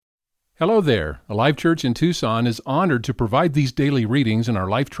Hello there. Alive Church in Tucson is honored to provide these daily readings in our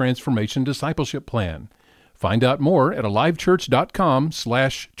Life Transformation Discipleship Plan. Find out more at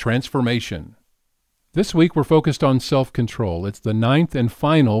alivechurch.com/transformation. This week we're focused on self-control. It's the ninth and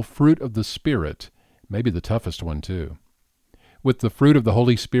final fruit of the Spirit, maybe the toughest one too. With the fruit of the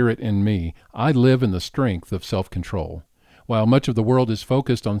Holy Spirit in me, I live in the strength of self-control. While much of the world is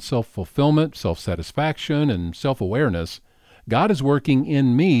focused on self-fulfillment, self-satisfaction, and self-awareness, God is working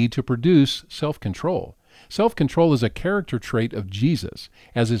in me to produce self-control. Self-control is a character trait of Jesus.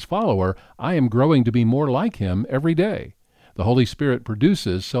 As his follower, I am growing to be more like him every day. The Holy Spirit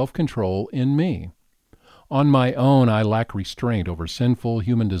produces self-control in me. On my own, I lack restraint over sinful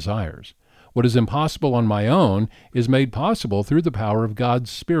human desires. What is impossible on my own is made possible through the power of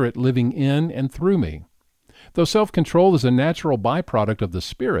God's Spirit living in and through me. Though self-control is a natural byproduct of the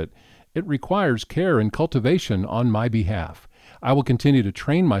Spirit, it requires care and cultivation on my behalf. I will continue to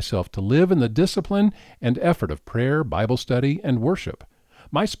train myself to live in the discipline and effort of prayer, Bible study, and worship.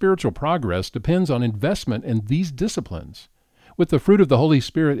 My spiritual progress depends on investment in these disciplines. With the fruit of the Holy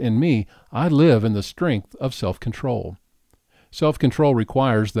Spirit in me, I live in the strength of self-control. Self-control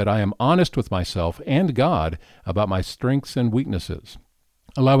requires that I am honest with myself and God about my strengths and weaknesses,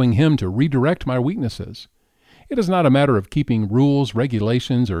 allowing Him to redirect my weaknesses. It is not a matter of keeping rules,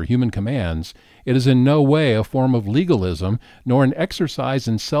 regulations, or human commands. It is in no way a form of legalism, nor an exercise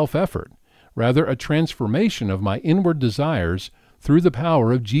in self-effort, rather a transformation of my inward desires through the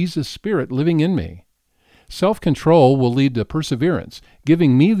power of Jesus' Spirit living in me. Self-control will lead to perseverance,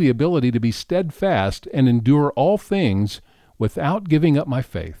 giving me the ability to be steadfast and endure all things without giving up my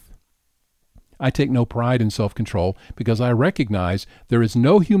faith. I take no pride in self-control because I recognize there is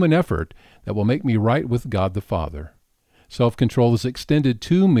no human effort that will make me right with God the Father. Self-control is extended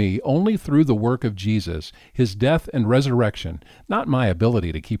to me only through the work of Jesus, His death and resurrection, not my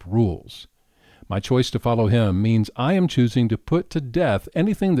ability to keep rules. My choice to follow Him means I am choosing to put to death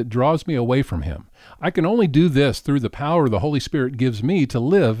anything that draws me away from Him. I can only do this through the power the Holy Spirit gives me to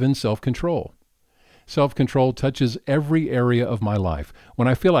live in self-control. Self-control touches every area of my life. When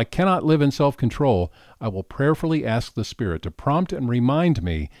I feel I cannot live in self-control, I will prayerfully ask the Spirit to prompt and remind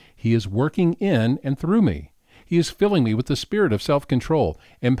me He is working in and through me. He is filling me with the spirit of self-control,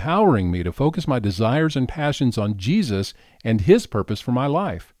 empowering me to focus my desires and passions on Jesus and His purpose for my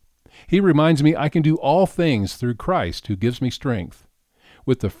life. He reminds me I can do all things through Christ who gives me strength.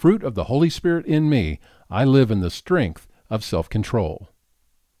 With the fruit of the Holy Spirit in me, I live in the strength of self-control.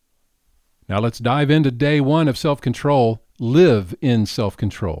 Now let's dive into day one of self-control. Live in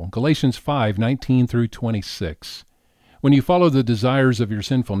self-control. Galatians 5:19 through 26. When you follow the desires of your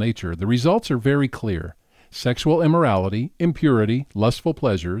sinful nature, the results are very clear. Sexual immorality, impurity, lustful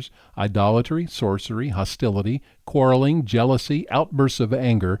pleasures, idolatry, sorcery, hostility, quarreling, jealousy, outbursts of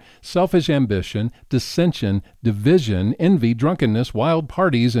anger, selfish ambition, dissension, division, envy, drunkenness, wild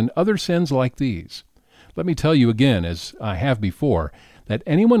parties, and other sins like these. Let me tell you again, as I have before, that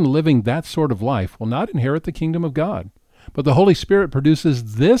anyone living that sort of life will not inherit the kingdom of God. But the Holy Spirit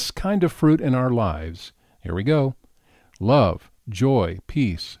produces this kind of fruit in our lives. Here we go. Love, joy,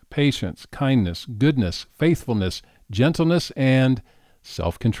 peace, patience, kindness, goodness, faithfulness, gentleness, and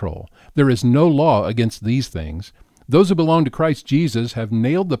self-control. There is no law against these things. Those who belong to Christ Jesus have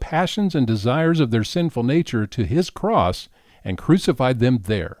nailed the passions and desires of their sinful nature to His cross and crucified them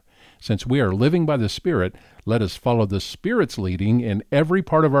there. Since we are living by the Spirit, let us follow the Spirit's leading in every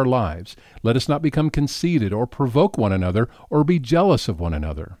part of our lives. Let us not become conceited or provoke one another or be jealous of one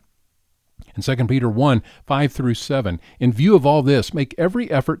another. In 2 Peter 1:5 through 7, in view of all this, make every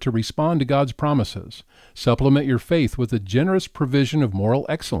effort to respond to God's promises. Supplement your faith with a generous provision of moral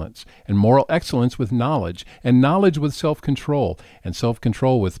excellence, and moral excellence with knowledge, and knowledge with self-control, and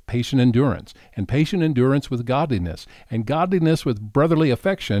self-control with patient endurance, and patient endurance with godliness, and godliness with brotherly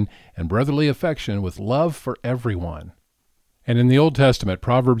affection, and brotherly affection with love for everyone. And in the Old Testament,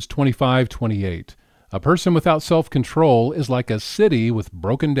 Proverbs 25:28, a person without self-control is like a city with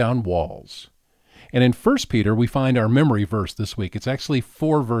broken down walls. And in 1 Peter, we find our memory verse this week. It's actually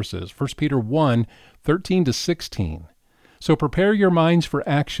 4 verses. 1 Peter 1:13 to 16. So prepare your minds for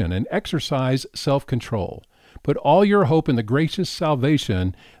action and exercise self-control. Put all your hope in the gracious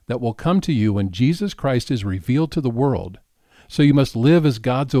salvation that will come to you when Jesus Christ is revealed to the world. So you must live as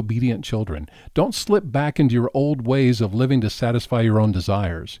God's obedient children. Don't slip back into your old ways of living to satisfy your own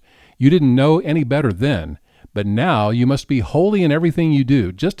desires. You didn't know any better then, but now you must be holy in everything you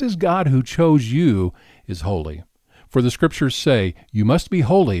do, just as God who chose you is holy. For the Scriptures say, you must be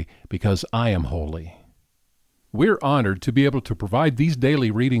holy because I am holy. We're honored to be able to provide these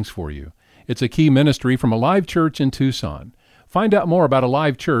daily readings for you. It's a key ministry from Alive Church in Tucson. Find out more about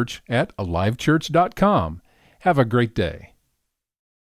Alive Church at alivechurch.com. Have a great day.